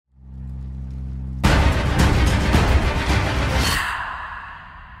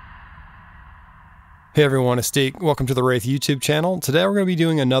Hey everyone, it's Deke. Welcome to the Wraith YouTube channel. Today we're going to be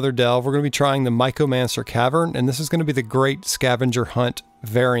doing another delve. We're going to be trying the Mycomancer Cavern, and this is going to be the Great Scavenger Hunt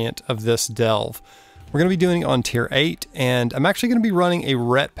variant of this delve. We're going to be doing it on tier 8, and I'm actually going to be running a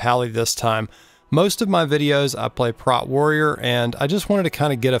Ret Pally this time. Most of my videos I play Prot Warrior, and I just wanted to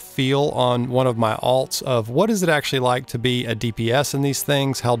kind of get a feel on one of my alts of what is it actually like to be a DPS in these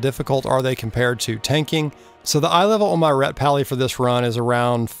things, how difficult are they compared to tanking. So the eye level on my Ret Pally for this run is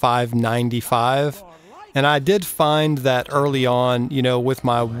around 595. And I did find that early on, you know, with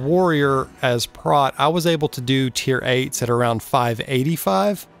my warrior as prot, I was able to do tier 8s at around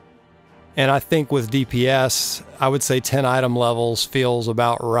 585. And I think with DPS, I would say 10 item levels feels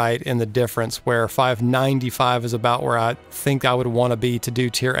about right in the difference, where 595 is about where I think I would want to be to do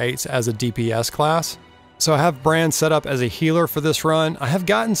tier 8s as a DPS class. So I have Bran set up as a healer for this run. I have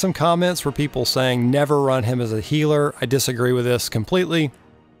gotten some comments for people saying never run him as a healer. I disagree with this completely.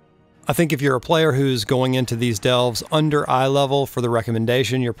 I think if you're a player who's going into these delves under eye level for the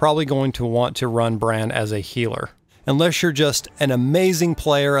recommendation, you're probably going to want to run Bran as a healer. Unless you're just an amazing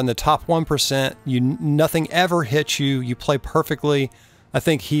player in the top 1%, nothing ever hits you, you play perfectly. I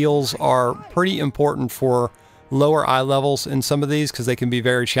think heals are pretty important for lower eye levels in some of these because they can be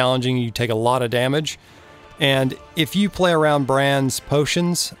very challenging. You take a lot of damage. And if you play around Bran's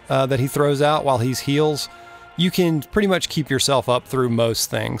potions that he throws out while he's heals, you can pretty much keep yourself up through most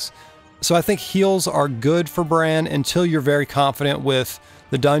things. So I think heals are good for Bran until you're very confident with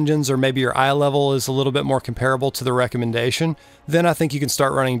the dungeons, or maybe your eye level is a little bit more comparable to the recommendation. Then I think you can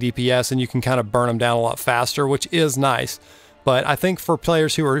start running DPS and you can kind of burn them down a lot faster, which is nice. But I think for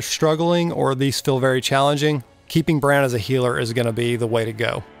players who are struggling or these feel very challenging, keeping Bran as a healer is going to be the way to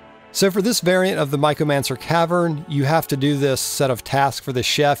go. So for this variant of the Mycomancer Cavern, you have to do this set of tasks for the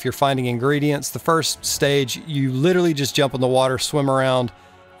chef. You're finding ingredients. The first stage, you literally just jump in the water, swim around,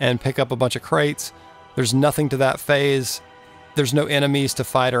 and pick up a bunch of crates. There's nothing to that phase. There's no enemies to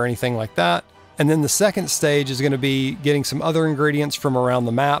fight or anything like that. And then the second stage is going to be getting some other ingredients from around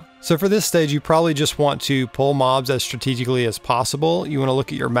the map. So for this stage, you probably just want to pull mobs as strategically as possible. You want to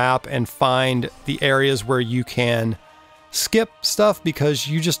look at your map and find the areas where you can skip stuff because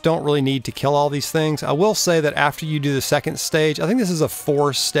you just don't really need to kill all these things. I will say that after you do the second stage, I think this is a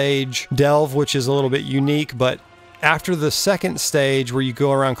 4-stage delve, which is a little bit unique, but after the second stage where you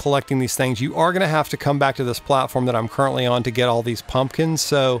go around collecting these things, you are going to have to come back to this platform that I'm currently on to get all these pumpkins,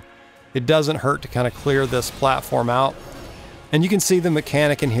 so it doesn't hurt to kind of clear this platform out. And you can see the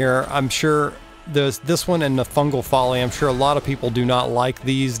mechanic in here. I'm sure there's this one and the Fungal Folly. I'm sure a lot of people do not like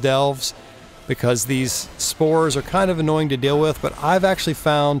these delves because these spores are kind of annoying to deal with, but I've actually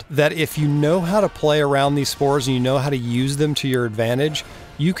found that if you know how to play around these spores and you know how to use them to your advantage,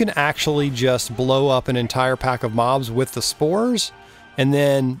 you can actually just blow up an entire pack of mobs with the spores, and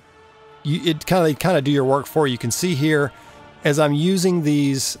then it kind of do your work for you. You can see here, as I'm using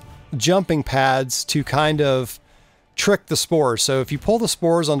these jumping pads to kind of trick the spores. So if you pull the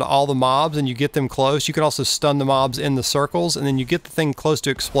spores onto all the mobs and you get them close, you can also stun the mobs in the circles, and then you get the thing close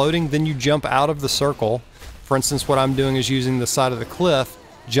to exploding, then you jump out of the circle. For instance, what I'm doing is using the side of the cliff,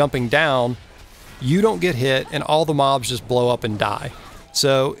 jumping down. You don't get hit, and all the mobs just blow up and die.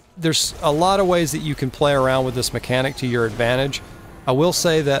 So there's a lot of ways that you can play around with this mechanic to your advantage. I will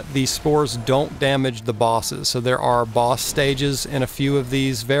say that these spores don't damage the bosses. So there are boss stages in a few of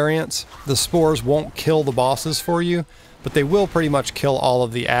these variants. The spores won't kill the bosses for you, but they will pretty much kill all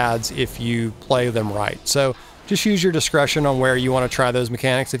of the adds if you play them right. So just use your discretion on where you want to try those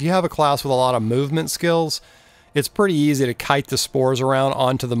mechanics. If you have a class with a lot of movement skills, it's pretty easy to kite the spores around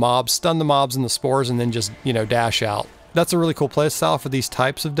onto the mobs, stun the mobs in the spores, and then just, you know, dash out. That's a really cool playstyle for these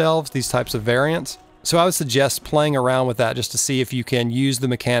types of delves, these types of variants. So I would suggest playing around with that just to see if you can use the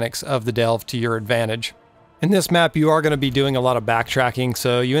mechanics of the delve to your advantage. In this map, you are going to be doing a lot of backtracking,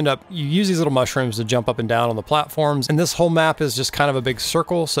 so you use these little mushrooms to jump up and down on the platforms, and this whole map is just kind of a big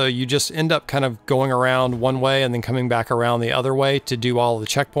circle, so you just end up kind of going around one way and then coming back around the other way to do all of the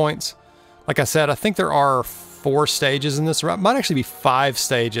checkpoints. Like I said, I think there are 4 stages in this. It might actually be 5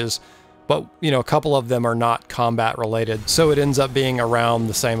 stages. But, you know, a couple of them are not combat related, so it ends up being around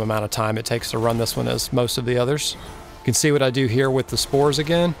the same amount of time it takes to run this one as most of the others. You can see what I do here with the spores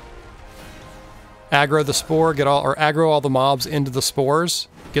again. Aggro the spore, aggro all the mobs into the spores,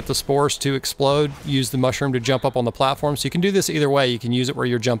 get the spores to explode, use the mushroom to jump up on the platform. So you can do this either way. You can use it where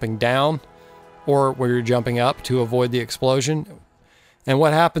you're jumping down or where you're jumping up to avoid the explosion. And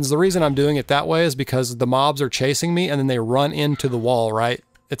what happens, the reason I'm doing it that way is because the mobs are chasing me and then they run into the wall, right?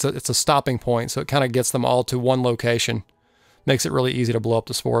 It's a stopping point, so it kind of gets them all to one location. Makes it really easy to blow up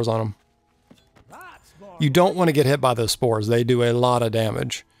the spores on them. You don't want to get hit by those spores. They do a lot of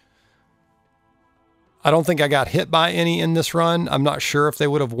damage. I don't think I got hit by any in this run. I'm not sure if they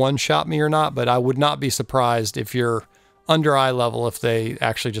would have one-shot me or not, but I would not be surprised if you're under eye level if they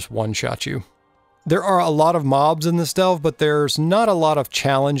actually just one-shot you. There are a lot of mobs in this delve, but there's not a lot of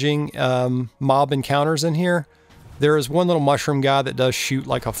challenging mob encounters in here. There is one little mushroom guy that does shoot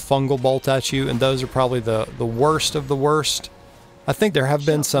like a fungal bolt at you, and those are probably the worst of the worst. I think there have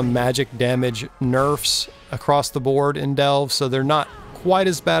been some magic damage nerfs across the board in delve, so they're not quite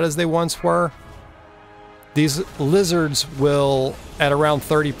as bad as they once were. These lizards will, at around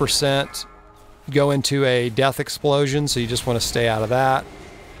 30%, go into a death explosion, so you just want to stay out of that.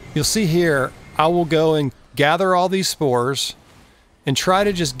 You'll see here, I will go and gather all these spores and try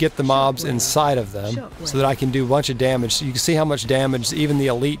to just get the mobs inside of them so that I can do a bunch of damage. So you can see how much damage, even the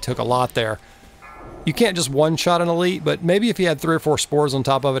elite took a lot there. You can't just one-shot an elite, but maybe if you had 3 or 4 spores on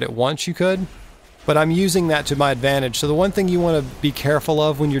top of it at once, you could. But I'm using that to my advantage. So the one thing you want to be careful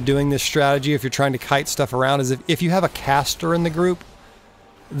of when you're doing this strategy, if you're trying to kite stuff around, is if you have a caster in the group,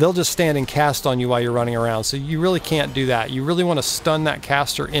 they'll just stand and cast on you while you're running around. So you really can't do that. You really want to stun that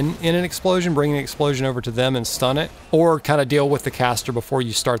caster in an explosion, bring an explosion over to them and stun it, or kind of deal with the caster before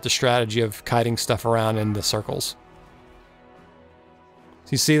you start the strategy of kiting stuff around in the circles.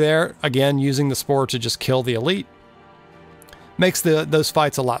 So you see there, again, using the spore to just kill the elite. Makes those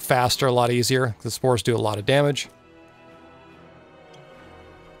fights a lot faster, a lot easier. The spores do a lot of damage.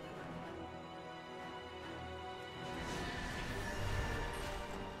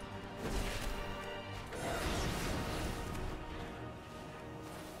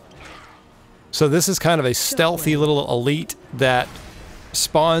 So this is kind of a stealthy little elite that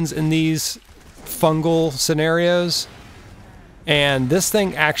spawns in these fungal scenarios. And this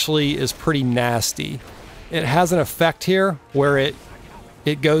thing actually is pretty nasty. It has an effect here where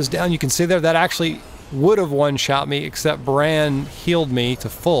it goes down. You can see there that actually would have one-shot me, except Bran healed me to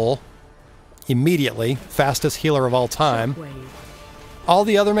full immediately. Fastest healer of all time. All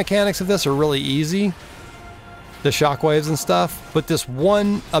the other mechanics of this are really easy. The shockwaves and stuff. But this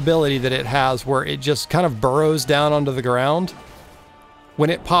one ability that it has where it just kind of burrows down onto the ground. When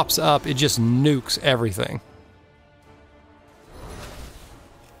it pops up, it just nukes everything.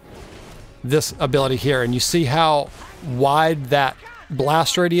 This ability here, and you see how wide that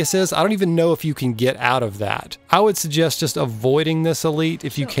blast radius is. I don't even know if you can get out of that. I would suggest just avoiding this elite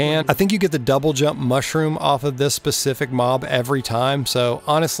if you can. I think you get the double jump mushroom off of this specific mob every time, so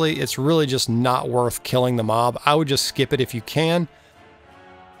honestly it's really just not worth killing the mob. I would just skip it if you can.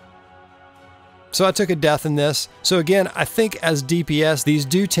 So I took a death in this. So again, I think as DPS, these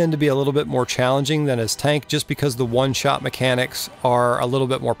do tend to be a little bit more challenging than as tank, just because the one-shot mechanics are a little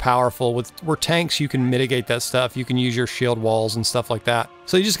bit more powerful. Where tanks, you can mitigate that stuff. You can use your shield walls and stuff like that.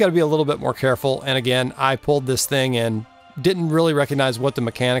 So you just got to be a little bit more careful. And again, I pulled this thing and didn't really recognize what the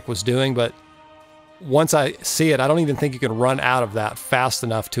mechanic was doing, but once I see it, I don't even think you can run out of that fast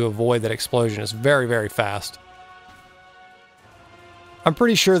enough to avoid that explosion. It's very, very fast. I'm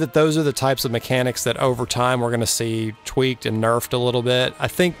pretty sure that those are the types of mechanics that over time we're going to see tweaked and nerfed a little bit. I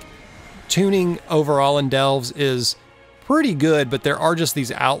think tuning overall in delves is pretty good, but there are just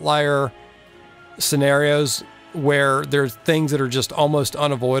these outlier scenarios where there's things that are just almost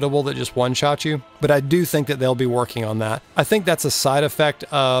unavoidable that just one-shot you. But I do think that they'll be working on that. I think that's a side effect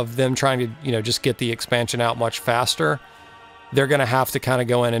of them trying to, you know, just get the expansion out much faster. They're going to have to kind of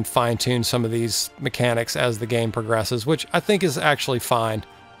go in and fine-tune some of these mechanics as the game progresses, which I think is actually fine.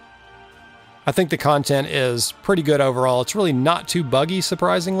 I think the content is pretty good overall. It's really not too buggy,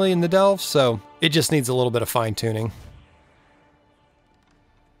 surprisingly, in the delve, so it just needs a little bit of fine-tuning.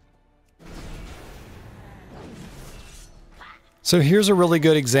 So here's a really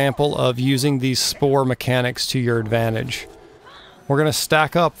good example of using these spore mechanics to your advantage. We're going to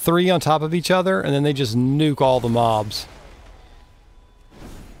stack up 3 on top of each other, and then they just nuke all the mobs.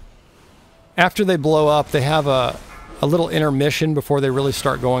 After they blow up, they have a little intermission before they really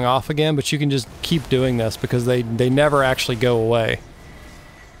start going off again, but you can just keep doing this because they never actually go away.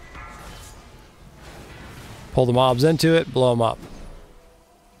 Pull the mobs into it, blow them up.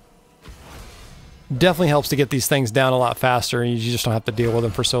 Definitely helps to get these things down a lot faster, and you just don't have to deal with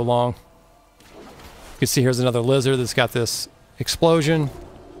them for so long. You can see here's another lizard that's got this explosion.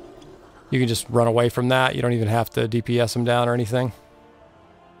 You can just run away from that. You don't even have to DPS them down or anything.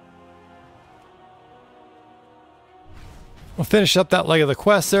 We'll finish up that leg of the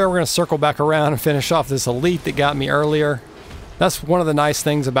quest there. We're going to circle back around and finish off this elite that got me earlier. That's one of the nice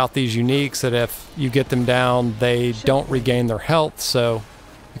things about these uniques, that if you get them down, they don't regain their health, so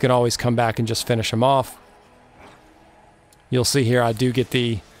you can always come back and just finish them off. You'll see here I do get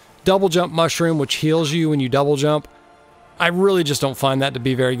the double jump mushroom, which heals you when you double jump. I really just don't find that to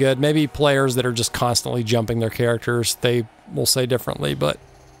be very good. Maybe players that are just constantly jumping their characters, they will say differently, but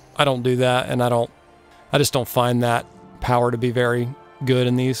I don't do that, and I just don't find that power to be very good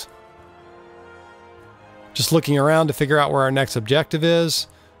in these. Just looking around to figure out where our next objective is.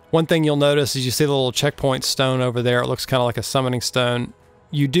 One thing you'll notice is you see the little checkpoint stone over there. It looks kind of like a summoning stone.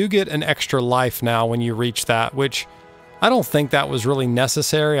 You do get an extra life now when you reach that, which I don't think that was really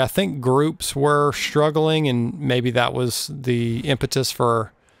necessary. I think groups were struggling, and maybe that was the impetus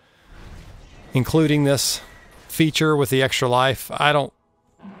for including this feature with the extra life. I don't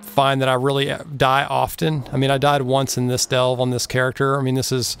find that I really die often. I mean, I died once in this delve on this character. I mean,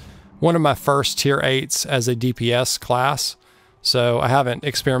 this is one of my first tier 8s as a DPS class, so I haven't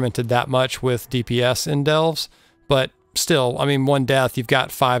experimented that much with DPS in delves, but still, I mean, one death, you've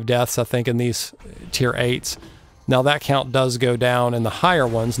got 5 deaths, I think, in these tier 8s. Now that count does go down in the higher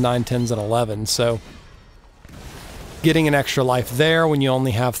ones, 9, 10s, and 11s, so getting an extra life there when you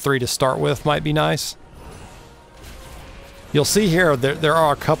only have 3 to start with might be nice. You'll see here there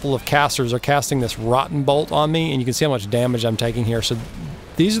are a couple of casters are casting this Rotten Bolt on me, and you can see how much damage I'm taking here. So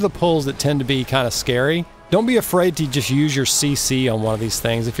these are the pulls that tend to be kind of scary. Don't be afraid to just use your CC on one of these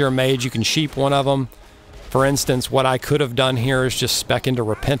things. If you're a mage, you can sheep one of them. For instance, what I could have done here is just spec into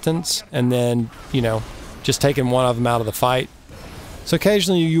Repentance, and then, you know, just taking one of them out of the fight. So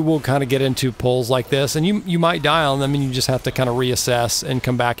occasionally you will kind of get into pulls like this, and you might die on them, and you just have to kind of reassess and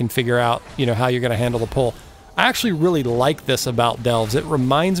come back and figure out, you know, how you're going to handle the pull. I actually really like this about delves. It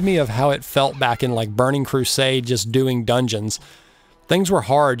reminds me of how it felt back in like Burning Crusade, just doing dungeons. Things were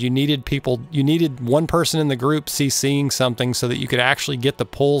hard. You needed people, you needed one person in the group CCing something so that you could actually get the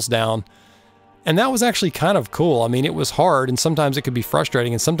pulls down. And that was actually kind of cool. I mean, it was hard, and sometimes it could be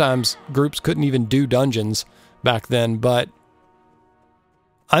frustrating, and sometimes groups couldn't even do dungeons back then, but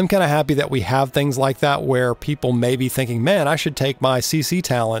I'm kind of happy that we have things like that where people may be thinking, man, I should take my CC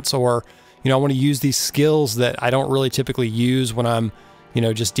talents, or, you know, I want to use these skills that I don't really typically use when I'm, you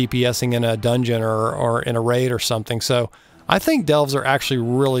know, just DPSing in a dungeon or in a raid or something. So I think delves are actually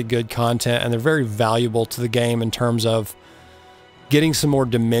really good content, and they're very valuable to the game in terms of getting some more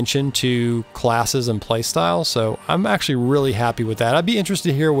dimension to classes and playstyles. So I'm actually really happy with that. I'd be interested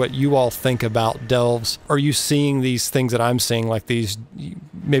to hear what you all think about delves. Are you seeing these things that I'm seeing, like these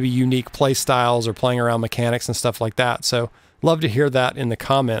maybe unique playstyles or playing around mechanics and stuff like that? So love to hear that in the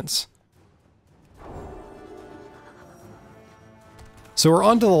comments. So we're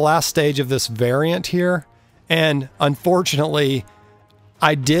on to the last stage of this variant here, and unfortunately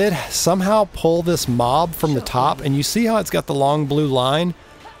I did somehow pull this mob from the top, and you see how it's got the long blue line?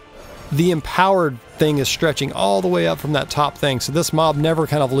 The empowered thing is stretching all the way up from that top thing, so this mob never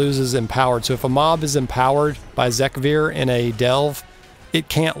kind of loses empowered. So if a mob is empowered by Zekvir in a delve, it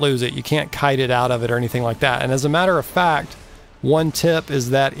can't lose it. You can't kite it out of it or anything like that. And as a matter of fact, one tip is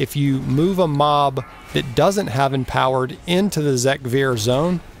that if you move a mob that doesn't have empowered into the Zekvir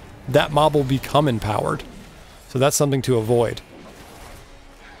zone, that mob will become empowered. So that's something to avoid.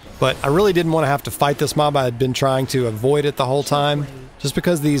 But I really didn't want to have to fight this mob. I had been trying to avoid it the whole time, just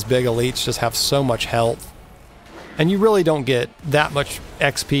because these big elites just have so much health. And you really don't get that much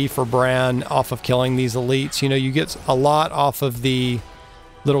XP for Bran off of killing these elites. You know, you get a lot off of the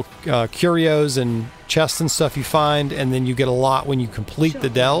little curios and chests and stuff you find, and then you get a lot when you complete the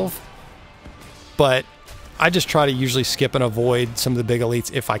delve. But I just try to usually skip and avoid some of the big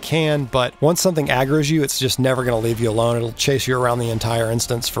elites if I can, but once something aggroes you, it's just never going to leave you alone. It'll chase you around the entire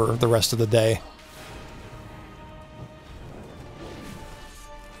instance for the rest of the day.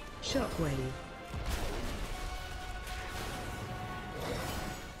 Shockwave.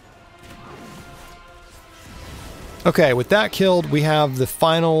 Okay, with that killed, we have the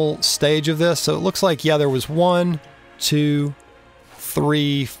final stage of this. So it looks like, yeah, there was 1, 2,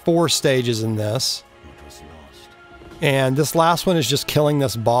 3, 4 stages in this. And this last one is just killing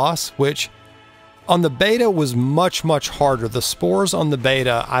this boss, which on the beta was much, much harder. The spores on the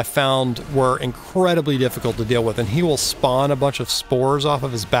beta I found were incredibly difficult to deal with, and he will spawn a bunch of spores off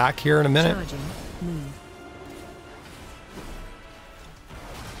of his back here in a minute.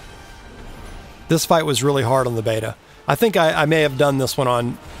 This fight was really hard on the beta. I think I may have done this one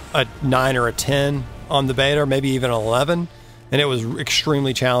on a 9 or a 10 on the beta, or maybe even an 11. And it was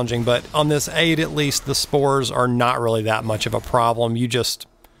extremely challenging, but on this 8 at least, the spores are not really that much of a problem.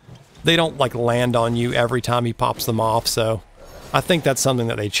 They don't like land on you every time he pops them off, so I think that's something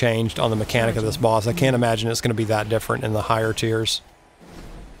that they changed on the mechanic of this boss. I can't imagine it's going to be that different in the higher tiers.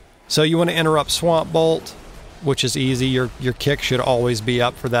 So you want to interrupt Swamp Bolt, which is easy. Your kick should always be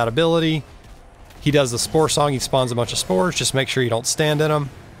up for that ability. He does the Spore Song, he spawns a bunch of spores, just make sure you don't stand in them.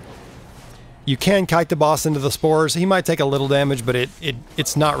 You can kite the boss into the spores. He might take a little damage, but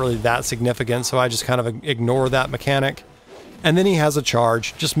it's not really that significant, so I just kind of ignore that mechanic. And then he has a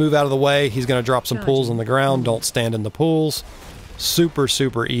charge. Just move out of the way. He's going to drop some pools on the ground. Don't stand in the pools. Super,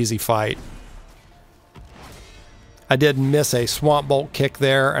 super easy fight. I did miss a Swamp Bolt kick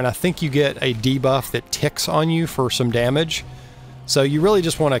there, and I think you get a debuff that ticks on you for some damage. So you really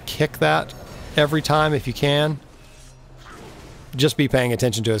just want to kick that every time if you can. Just be paying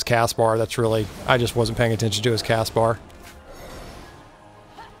attention to his cast bar. That's really... I just wasn't paying attention to his cast bar.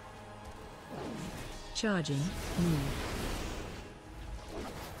 Charging. Move.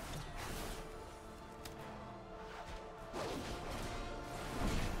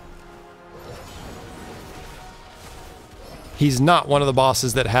 He's not one of the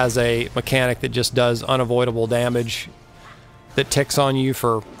bosses that has a mechanic that just does unavoidable damage that ticks on you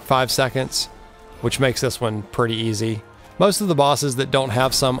for 5 seconds, which makes this one pretty easy. Most of the bosses that don't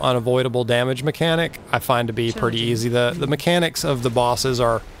have some unavoidable damage mechanic, I find to be pretty easy. The mechanics of the bosses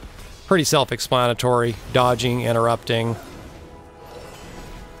are pretty self-explanatory. Dodging, interrupting.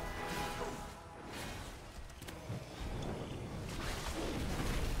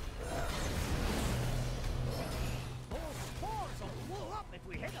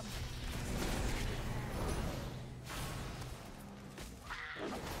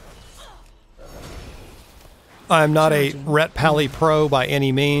 I'm not a Ret Pally pro by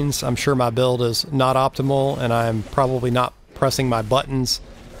any means. I'm sure my build is not optimal, and I'm probably not pressing my buttons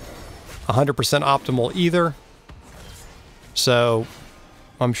 100% optimal either. So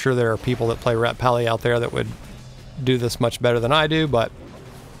I'm sure there are people that play Ret Pally out there that would do this much better than I do, but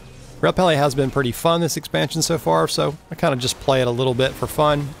Ret Pally has been pretty fun this expansion so far, so I kind of just play it a little bit for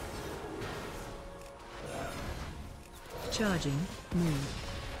fun. Charging. Move.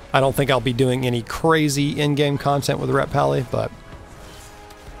 I don't think I'll be doing any crazy in-game content with Ret Pally, but...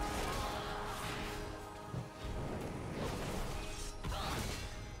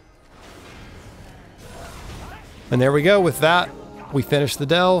 And there we go. With that, we finished the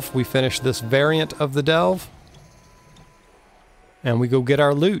delve. We finished this variant of the delve. And we go get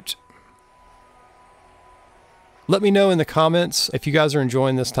our loot. Let me know in the comments if you guys are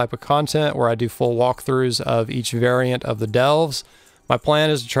enjoying this type of content where I do full walkthroughs of each variant of the delves. My plan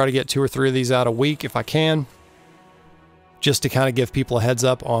is to try to get 2 or 3 of these out a week if I can, just to kind of give people a heads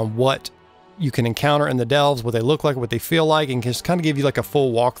up on what you can encounter in the delves, what they look like, what they feel like, and just kind of give you like a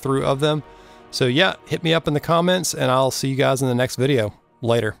full walkthrough of them. So yeah, hit me up in the comments, and I'll see you guys in the next video.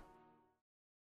 Later.